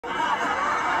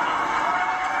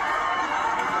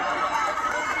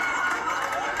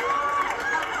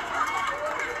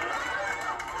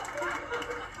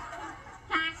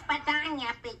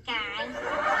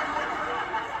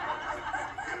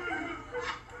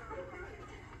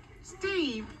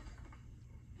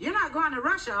not going to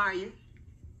Russia, are you?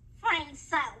 Afraid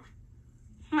so.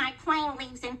 My plane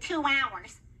leaves in 2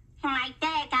 hours. And my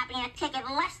dad got me a ticket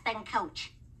less than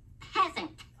coach.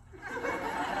 Peasant.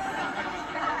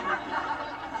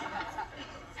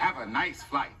 Have a nice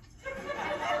flight.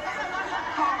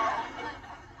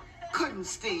 Couldn't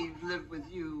Steve live with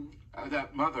you?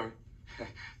 That mother,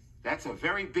 that's a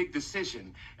very big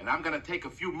decision, and I'm going to take a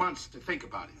few months to think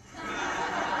about it.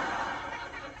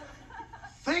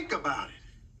 Think about it.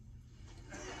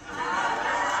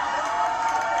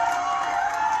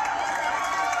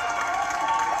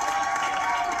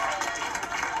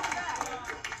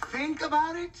 Think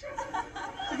about it?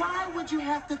 Why would you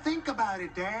have to think about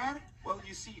it, Dad? Well,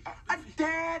 you see,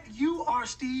 Dad, you are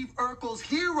Steve Urkel's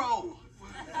hero.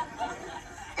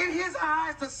 In his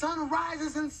eyes, the sun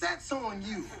rises and sets on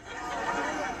you.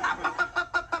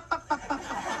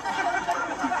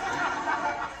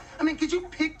 I mean, could you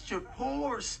picture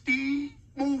poor Steve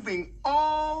moving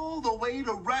all the way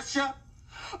to Russia,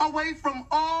 away from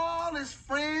all his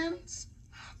friends,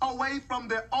 away from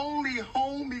the only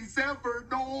home he's ever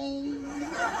known?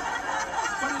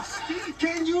 But it's Steve.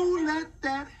 Can you let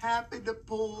that happen to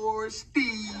poor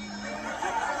Steve?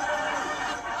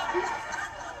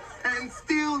 And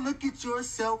still look at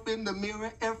yourself in the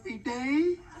mirror every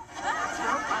day?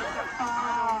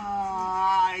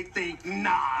 I think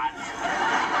not.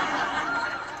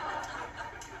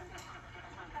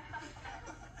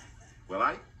 well,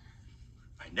 I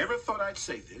never thought I'd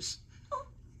say this,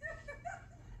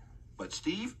 but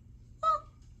Steve,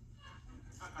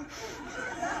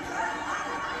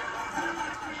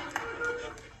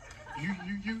 you.